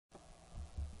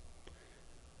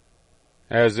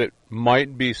As it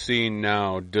might be seen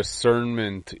now,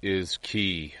 discernment is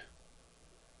key.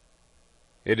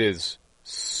 It is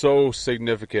so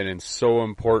significant and so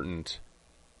important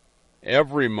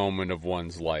every moment of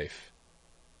one's life,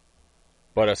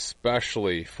 but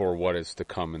especially for what is to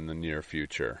come in the near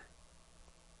future.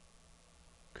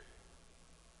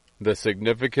 The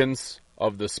significance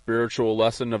of the spiritual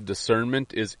lesson of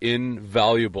discernment is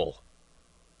invaluable.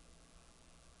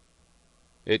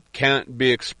 It can't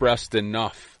be expressed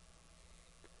enough.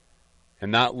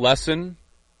 And that lesson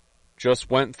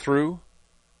just went through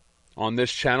on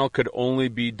this channel could only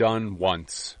be done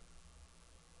once.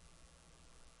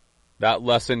 That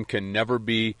lesson can never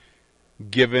be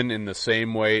given in the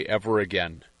same way ever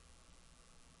again.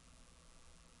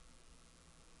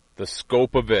 The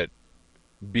scope of it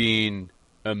being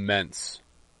immense.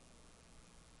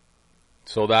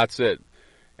 So that's it.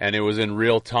 And it was in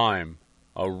real time.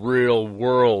 A real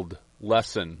world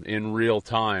lesson in real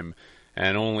time,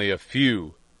 and only a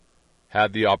few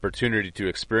had the opportunity to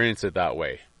experience it that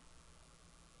way.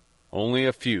 Only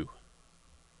a few.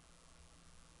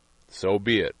 So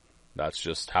be it. That's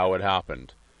just how it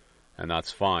happened, and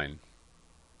that's fine.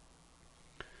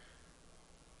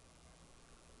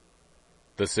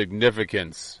 The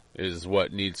significance is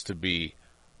what needs to be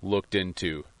looked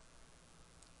into.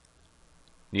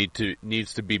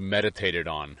 Needs to be meditated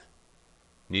on.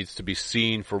 Needs to be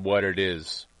seen for what it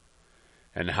is.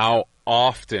 And how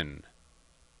often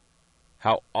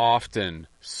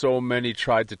so many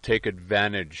tried to take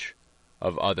advantage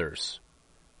of others.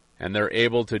 And they're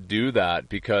able to do that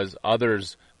because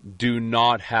others do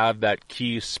not have that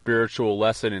key spiritual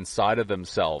lesson inside of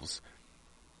themselves.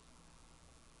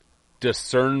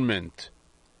 Discernment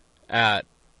at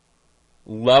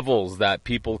levels that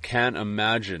people can't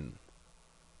imagine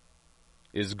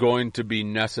is going to be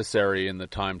necessary in the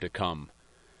time to come.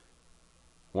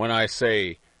 When I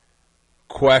say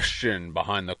question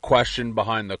behind the question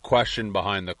behind the question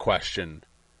behind the question,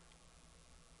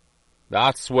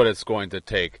 that's what it's going to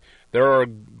take. There are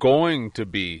going to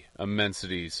be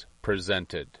immensities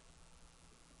presented.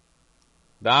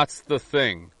 That's the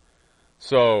thing.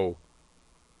 So,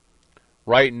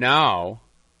 right now,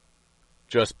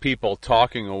 just people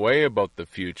talking away about the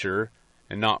future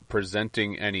and not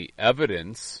presenting any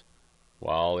evidence,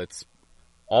 well, it's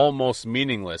almost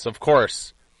meaningless. Of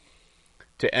course,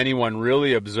 to anyone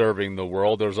really observing the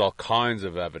world, there's all kinds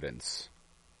of evidence.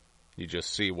 You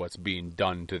just see what's being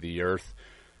done to the earth,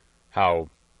 how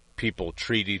people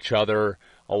treat each other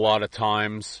a lot of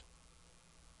times,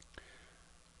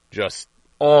 just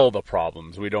all the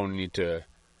problems. We don't need to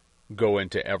go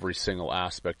into every single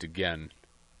aspect again.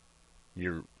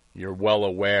 You're well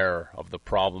aware of the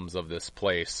problems of this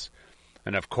place.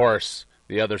 And of course,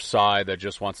 the other side that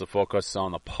just wants to focus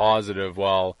on the positive,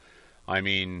 well, I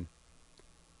mean,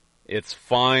 it's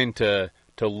fine to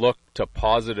look to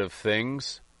positive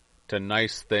things, to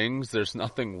nice things. There's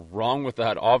nothing wrong with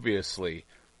that, obviously.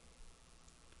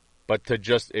 But to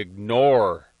just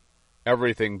ignore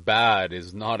everything bad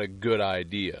is not a good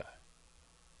idea.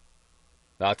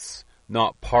 That's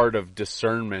not part of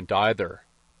discernment either.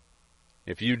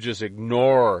 If you just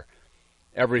ignore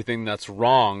everything that's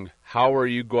wrong, how are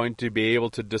you going to be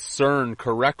able to discern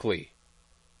correctly?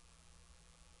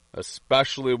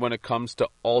 Especially when it comes to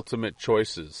ultimate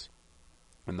choices.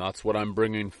 And that's what I'm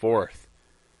bringing forth.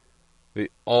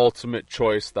 The ultimate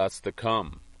choice that's to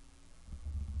come.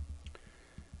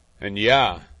 And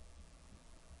yeah,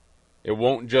 it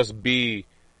won't just be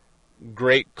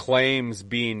great claims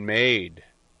being made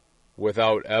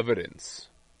without evidence.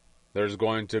 There's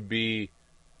going to be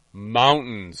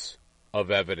mountains of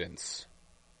evidence.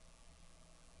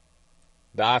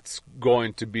 That's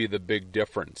going to be the big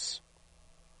difference.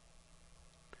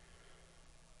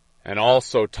 And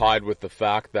also tied with the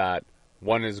fact that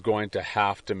one is going to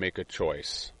have to make a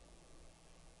choice.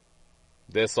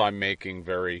 This I'm making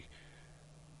very,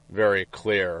 very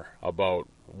clear about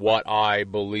what I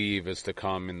believe is to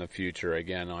come in the future.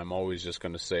 Again, I'm always just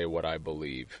going to say what I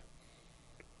believe.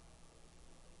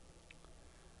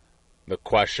 The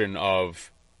question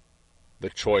of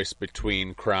the choice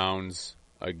between crowns,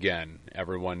 again,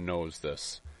 everyone knows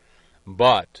this.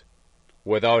 But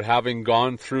without having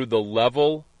gone through the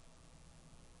level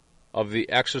of the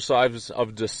exercise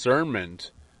of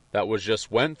discernment that was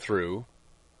just went through,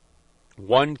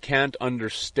 one can't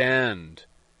understand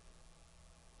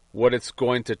what it's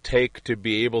going to take to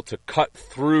be able to cut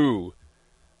through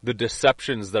the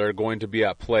deceptions that are going to be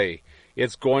at play.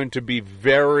 It's going to be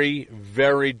very,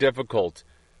 very difficult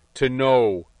to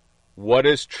know what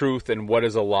is truth and what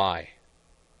is a lie.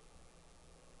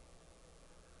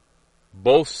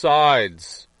 Both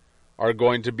sides are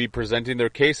going to be presenting their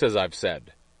case, as I've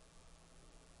said.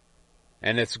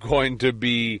 And it's going to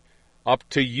be up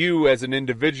to you as an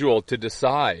individual to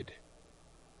decide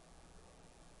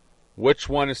which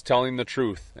one is telling the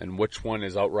truth and which one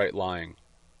is outright lying.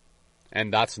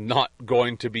 And that's not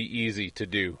going to be easy to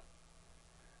do.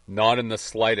 Not in the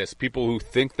slightest. People who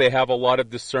think they have a lot of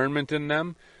discernment in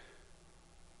them,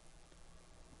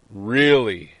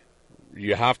 really,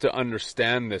 you have to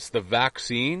understand this. The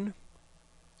vaccine,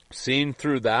 seeing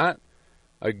through that,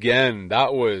 again,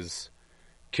 that was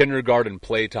kindergarten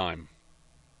playtime.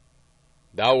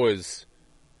 That was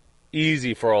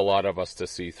easy for a lot of us to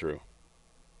see through.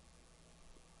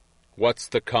 What's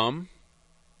to come?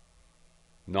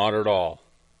 Not at all.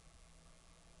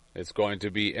 It's going to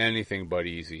be anything but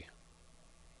easy.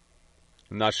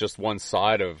 And that's just one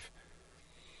side of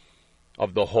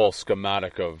the whole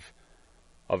schematic of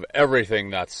everything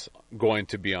that's going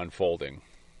to be unfolding.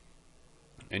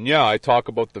 And yeah, I talk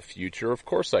about the future. Of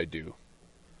course I do.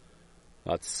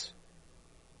 That's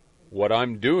what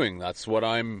I'm doing. That's what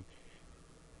I'm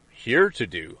here to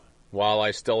do while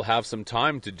I still have some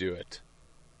time to do it.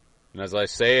 And as I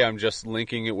say, I'm just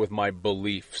linking it with my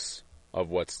beliefs of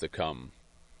what's to come.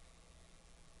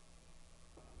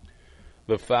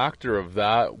 The factor of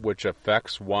that which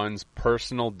affects one's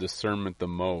personal discernment the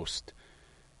most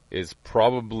is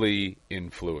probably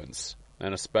influence,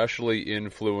 and especially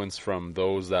influence from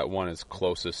those that one is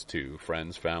closest to,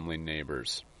 friends, family,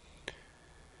 neighbors.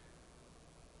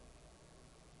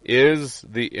 Is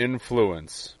the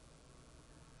influence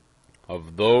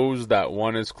of those that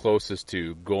one is closest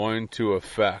to going to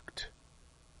affect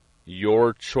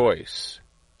your choice,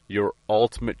 your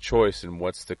ultimate choice in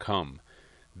what's to come?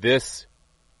 This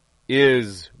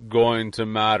is going to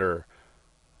matter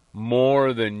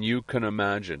more than you can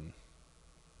imagine.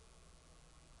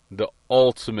 The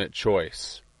ultimate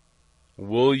choice.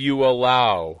 Will you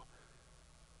allow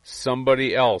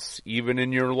somebody else, even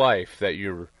in your life that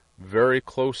you're very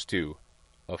close to,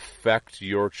 affect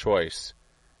your choice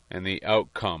and the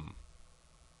outcome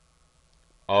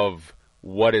of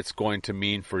what it's going to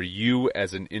mean for you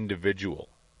as an individual?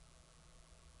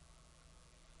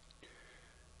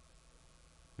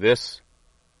 This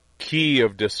key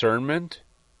of discernment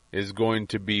is going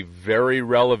to be very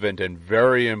relevant and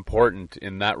very important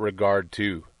in that regard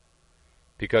too.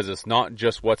 Because it's not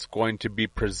just what's going to be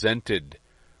presented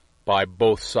by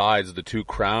both sides, the two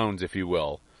crowns, if you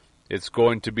will. It's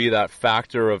going to be that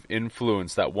factor of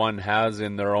influence that one has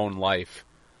in their own life.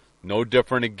 No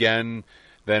different again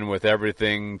than with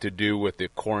everything to do with the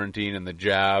quarantine and the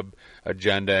jab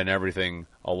agenda and everything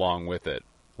along with it.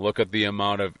 Look at the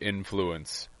amount of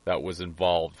influence that was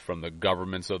involved from the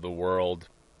governments of the world,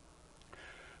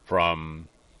 from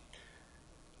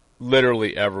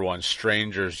literally everyone,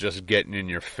 strangers just getting in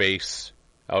your face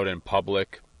out in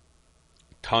public.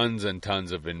 Tons and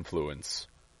tons of influence.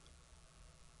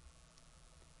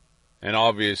 And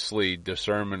obviously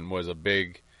discernment was a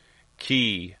big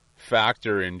key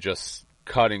factor in just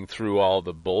cutting through all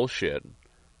the bullshit.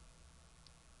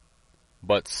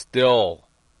 But still,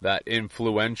 that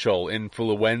influenza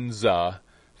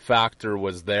factor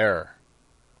was there.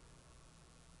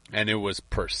 And it was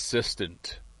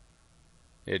persistent.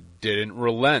 It didn't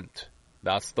relent.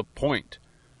 That's the point.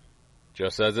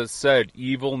 Just as it said,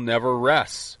 evil never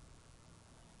rests.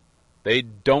 They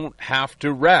don't have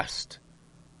to rest.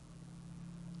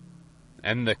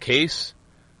 And the case,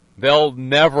 they'll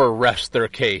never rest their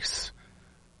case.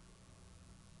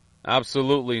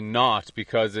 Absolutely not,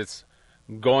 because it's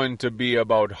going to be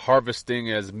about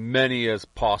harvesting as many as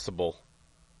possible.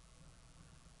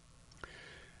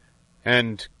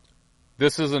 And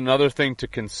this is another thing to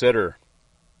consider.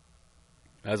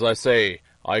 As I say,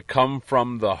 I come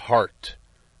from the heart.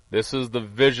 This is the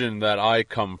vision that I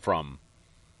come from.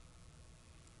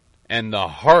 And the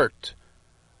heart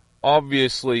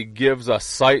obviously gives a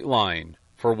sightline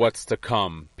for what's to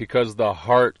come, because the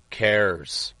heart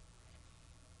cares.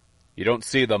 You don't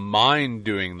see the mind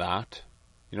doing that.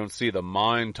 You don't see the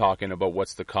mind talking about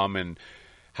what's to come and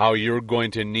how you're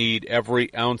going to need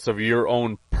every ounce of your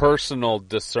own personal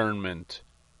discernment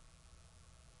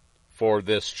for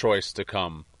this choice to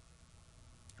come.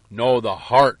 No, the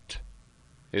heart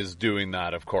is doing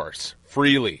that, of course,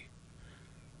 freely.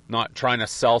 Not trying to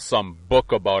sell some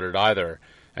book about it either.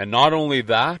 And not only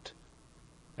that,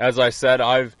 as I said,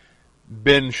 I've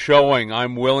been showing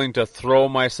I'm willing to throw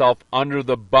myself under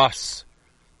the bus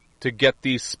to get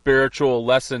these spiritual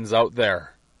lessons out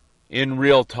there in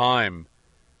real time.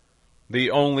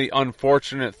 The only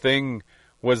unfortunate thing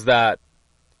was that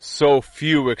so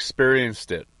few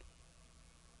experienced it.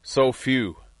 So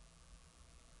few.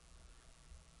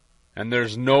 And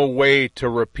there's no way to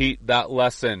repeat that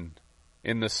lesson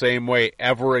in the same way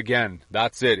ever again.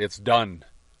 That's it. It's done.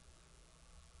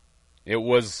 It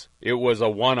was a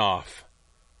one-off.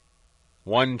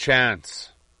 One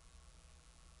chance.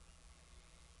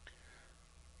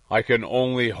 I can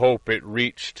only hope it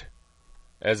reached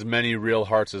as many real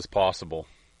hearts as possible.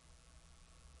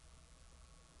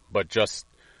 But just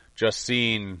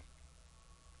seeing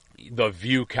the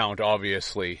view count,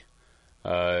 obviously,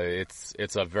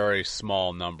 it's a very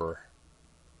small number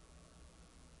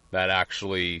that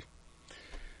actually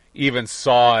even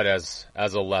saw it as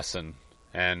a lesson.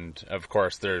 And of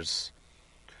course, there's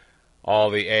all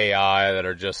the AI that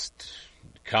are just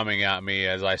coming at me,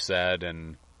 as I said,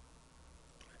 and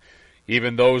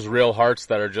even those real hearts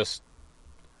that are just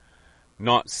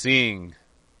not seeing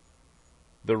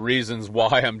the reasons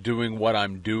why I'm doing what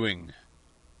I'm doing.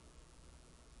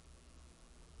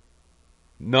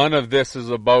 None of this is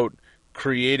about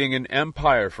creating an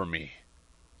empire for me.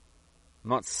 I'm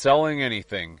not selling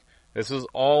anything. This is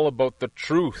all about the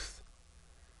truth.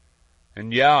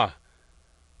 And yeah,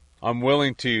 I'm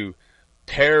willing to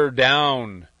tear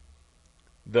down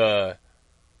the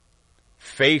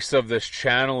face of this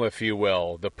channel, if you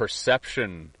will, the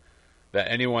perception that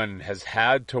anyone has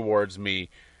had towards me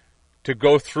to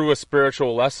go through a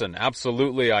spiritual lesson.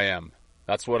 Absolutely I am.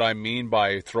 That's what I mean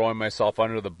by throwing myself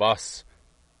under the bus.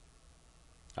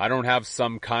 I don't have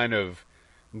some kind of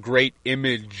great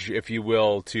image, if you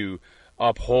will, to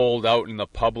uphold out in the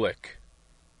public.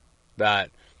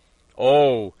 That,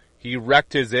 oh, he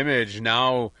wrecked his image,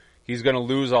 now he's going to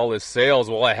lose all his sales.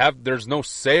 Well, there's no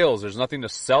sales, there's nothing to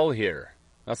sell here.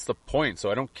 That's the point,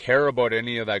 so I don't care about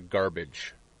any of that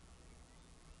garbage.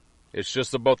 It's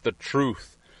just about the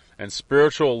truth. And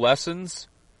spiritual lessons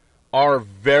are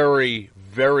very,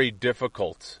 very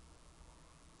difficult.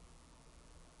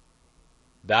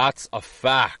 That's a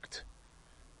fact.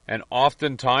 And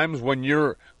oftentimes when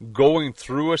you're going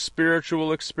through a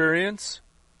spiritual experience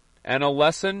and a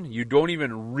lesson, you don't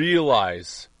even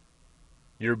realize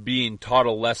you're being taught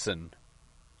a lesson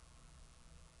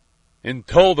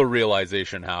until the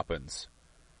realization happens.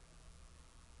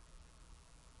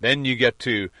 Then you get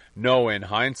to know in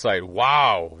hindsight,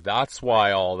 wow, that's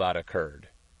why all that occurred.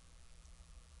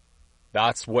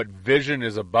 That's what vision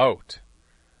is about.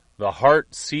 The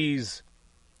heart sees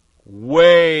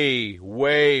way,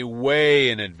 way, way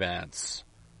in advance.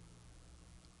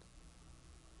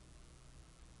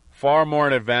 Far more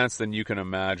in advance than you can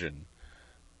imagine.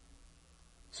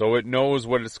 So it knows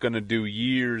what it's going to do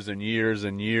years and years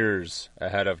and years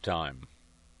ahead of time.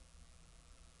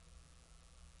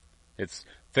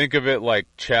 Think of it like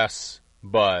chess,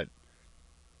 but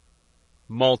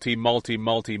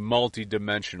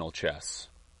multi-dimensional chess.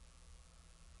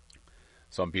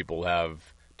 Some people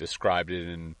have described it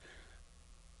in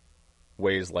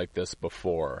ways like this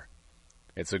before.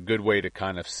 It's a good way to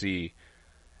kind of see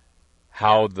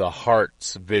how the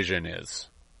heart's vision is.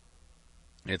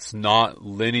 It's not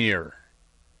linear.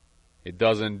 It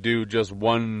doesn't do just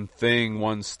one thing,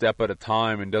 one step at a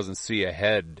time, and doesn't see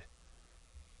ahead.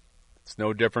 It's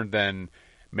no different than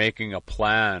making a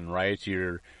plan, right?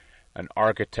 You're an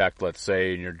architect, let's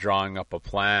say, and you're drawing up a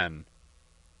plan.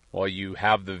 Well, you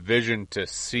have the vision to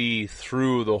see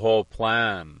through the whole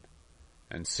plan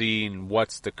and seeing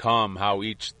what's to come, how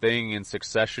each thing in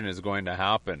succession is going to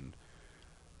happen.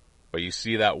 But you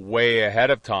see that way ahead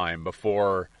of time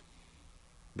before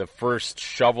the first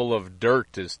shovel of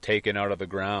dirt is taken out of the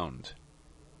ground.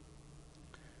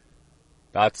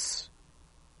 That's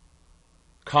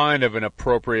kind of an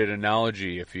appropriate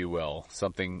analogy, if you will,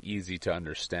 something easy to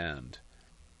understand.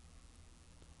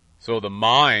 So the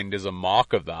mind is a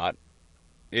mock of that.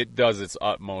 It does its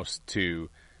utmost to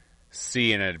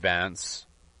see in advance,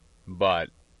 but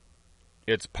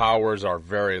its powers are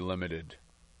very limited.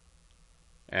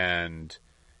 And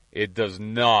it does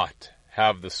not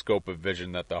have the scope of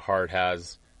vision that the heart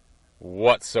has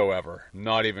whatsoever.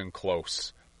 Not even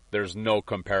close. There's no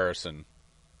comparison.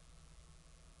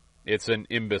 It's an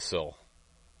imbecile,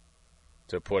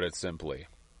 to put it simply.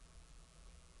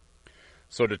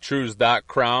 So to choose that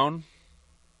crown,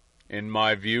 in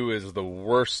my view, is the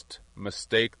worst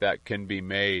mistake that can be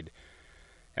made.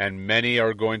 And many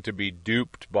are going to be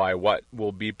duped by what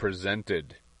will be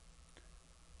presented.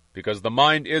 Because the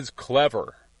mind is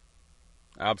clever.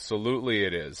 Absolutely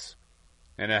it is.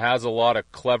 And it has a lot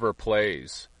of clever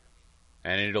plays.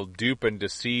 And it'll dupe and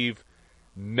deceive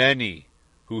many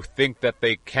who think that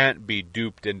they can't be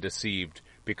duped and deceived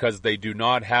because they do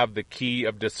not have the key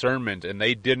of discernment and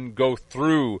they didn't go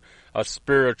through a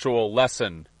spiritual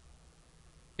lesson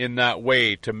in that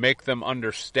way to make them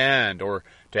understand or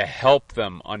to help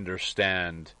them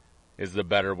understand is the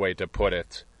better way to put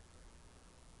it.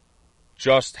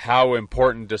 Just how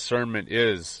important discernment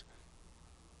is.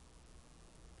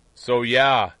 So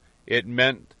yeah, it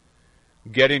meant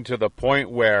getting to the point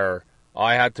where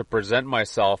I had to present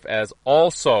myself as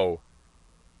also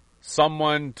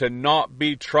someone to not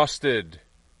be trusted.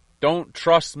 Don't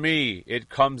trust me. It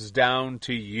comes down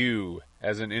to you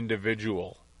as an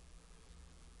individual.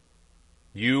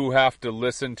 You have to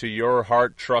listen to your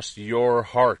heart, trust your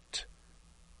heart.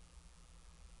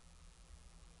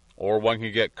 Or one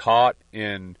can get caught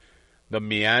in the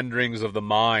meanderings of the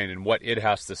mind and what it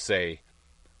has to say,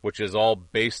 which is all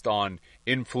based on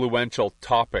influential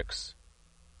topics,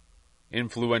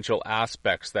 influential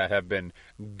aspects that have been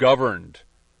governed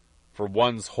for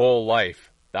one's whole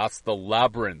life. That's the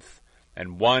labyrinth,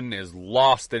 and one is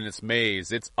lost in its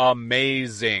maze. It's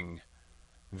amazing,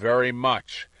 very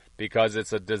much, because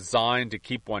it's a design to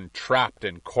keep one trapped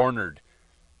and cornered,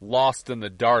 lost in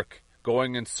the dark,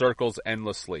 going in circles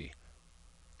endlessly,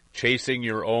 chasing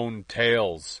your own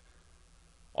tails,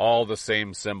 all the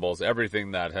same symbols,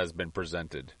 everything that has been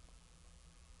presented.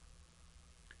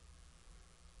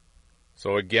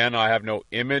 So again, I have no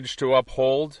image to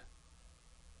uphold,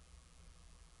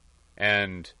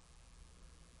 and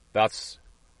that's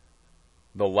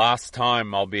the last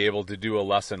time I'll be able to do a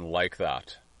lesson like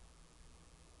that.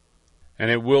 And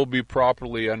it will be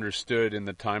properly understood in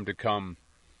the time to come.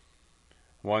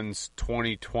 One's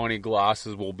 20/20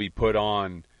 glasses will be put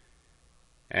on,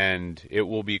 and it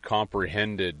will be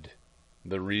comprehended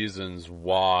the reasons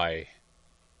why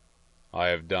I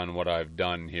have done what I've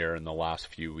done here in the last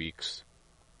few weeks.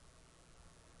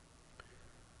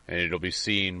 And it'll be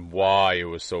seen why it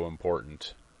was so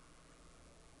important.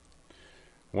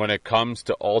 When it comes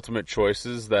to ultimate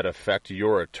choices that affect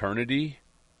your eternity,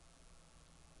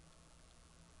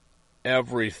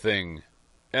 everything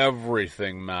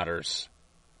matters.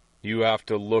 You have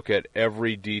to look at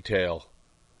every detail.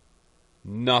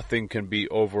 Nothing can be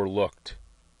overlooked.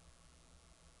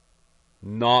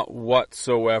 Not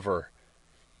whatsoever.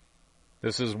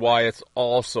 This is why it's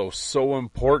also so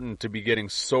important to be getting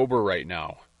sober right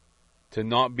now. To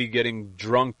not be getting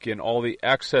drunk in all the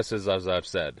excesses, as I've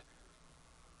said.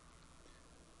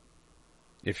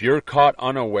 If you're caught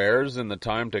unawares in the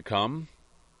time to come,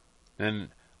 and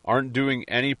aren't doing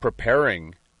any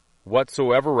preparing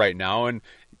whatsoever right now, and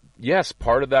yes,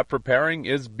 part of that preparing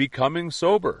is becoming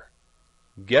sober.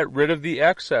 Get rid of the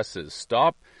excesses.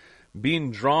 Stop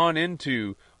being drawn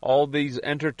into all these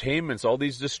entertainments, all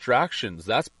these distractions.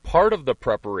 That's part of the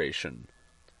preparation.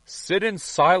 Sit in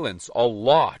silence a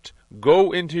lot.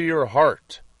 Go into your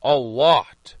heart a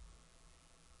lot.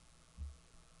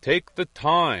 Take the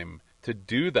time to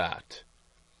do that.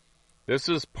 This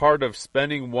is part of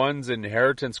spending one's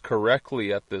inheritance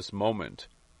correctly at this moment.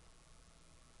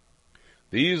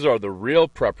 These are the real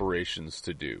preparations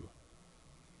to do.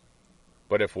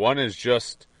 But if one is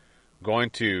just going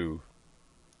to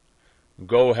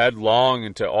go headlong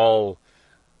into all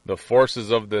the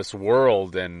forces of this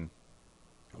world and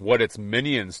what its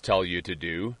minions tell you to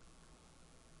do,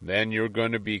 then you're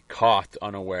going to be caught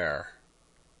unaware.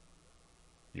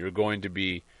 You're going to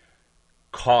be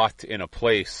caught in a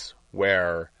place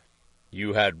where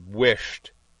you had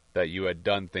wished that you had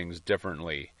done things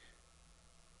differently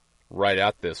right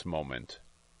at this moment.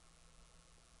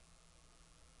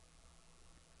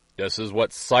 This is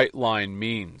what sightline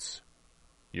means.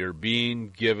 You're being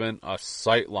given a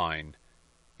sightline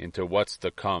into what's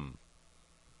to come.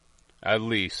 At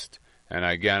least, and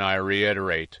again I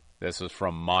reiterate, this is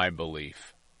from my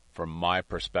belief, from my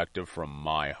perspective, from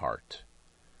my heart.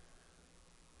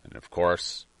 And of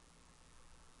course,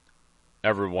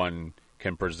 everyone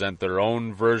can present their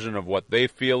own version of what they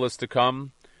feel is to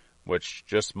come, which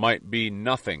just might be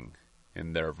nothing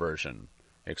in their version,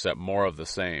 except more of the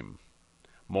same.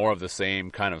 More of the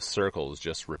same kind of circles,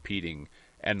 just repeating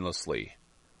endlessly.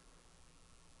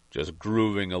 Just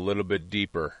grooving a little bit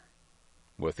deeper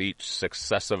with each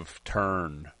successive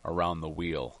turn around the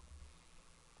wheel.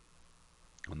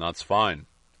 And that's fine.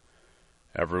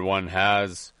 Everyone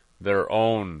has their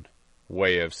own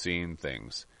way of seeing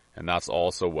things. And that's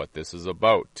also what this is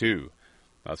about, too.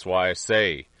 That's why I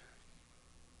say,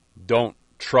 don't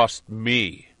trust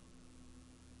me.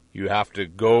 You have to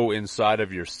go inside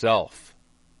of yourself.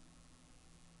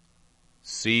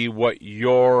 See what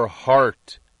your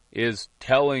heart is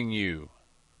telling you.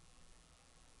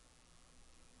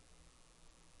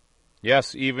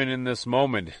 Yes, even in this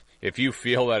moment, if you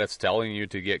feel that it's telling you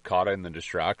to get caught in the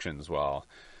distractions, well,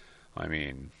 I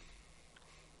mean,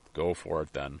 go for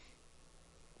it then.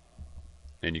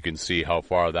 And you can see how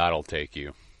far that'll take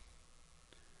you.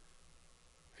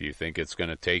 If you think it's going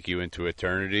to take you into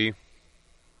eternity,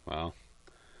 Well,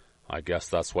 I guess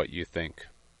that's what you think.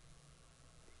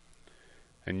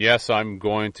 And yes, I'm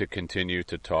going to continue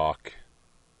to talk.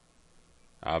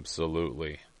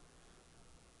 Absolutely.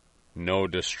 No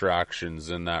distractions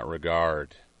in that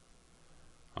regard.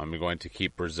 I'm going to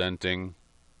keep presenting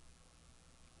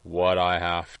what I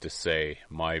have to say,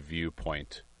 my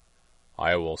viewpoint.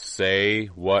 I will say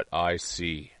what I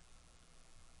see.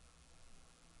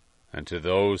 And to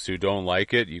those who don't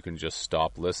like it, you can just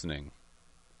stop listening.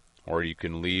 Or you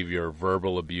can leave your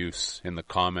verbal abuse in the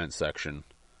comment section.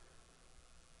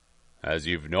 As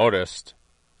you've noticed,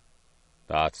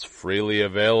 that's freely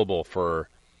available for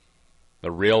the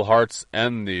real hearts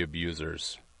and the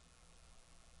abusers.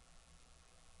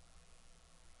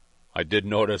 I did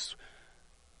notice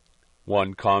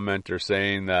one commenter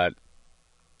saying that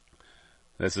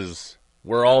this is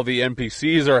where all the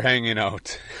NPCs are hanging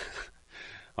out.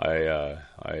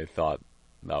 I thought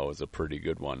that was a pretty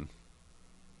good one.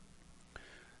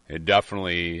 It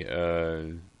definitely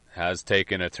has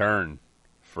taken a turn,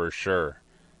 for sure.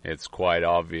 It's quite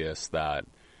obvious that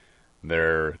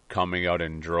they're coming out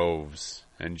in droves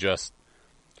and just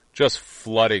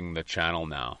flooding the channel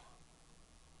now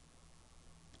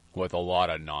with a lot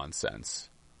of nonsense.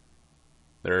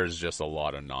 There's just a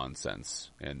lot of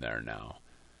nonsense in there now.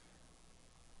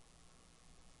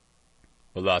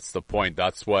 But that's the point.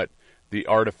 That's what the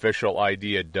artificial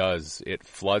idea does. It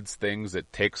floods things.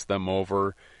 It takes them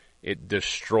over. It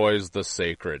destroys the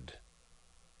sacred.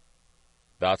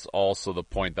 That's also the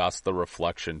point. That's the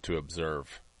reflection to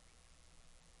observe.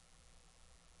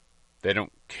 They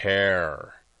don't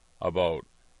care about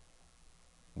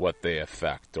what they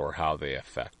affect or how they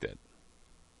affect it.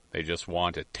 They just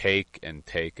want to take and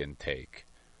take and take.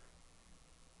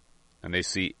 And they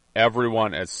see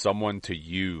everyone as someone to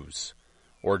use,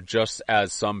 or just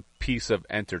as some piece of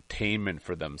entertainment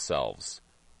for themselves.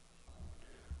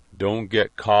 Don't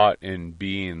get caught in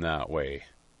being that way.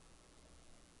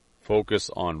 Focus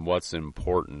on what's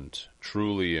important,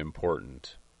 truly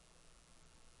important.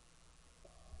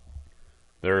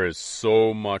 There is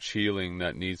so much healing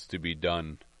that needs to be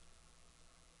done.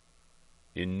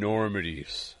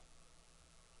 Enormities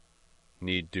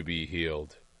need to be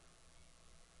healed.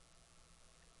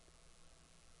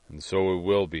 And so it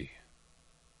will be.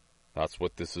 That's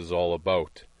what this is all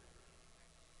about.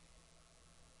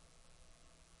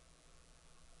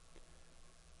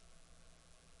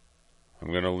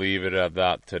 I'm going to leave it at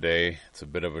that today. It's a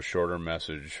bit of a shorter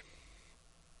message.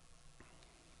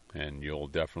 And you'll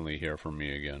definitely hear from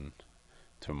me again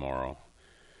tomorrow.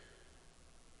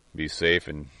 Be safe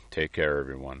and take care,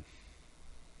 everyone.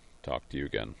 Talk to you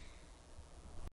again.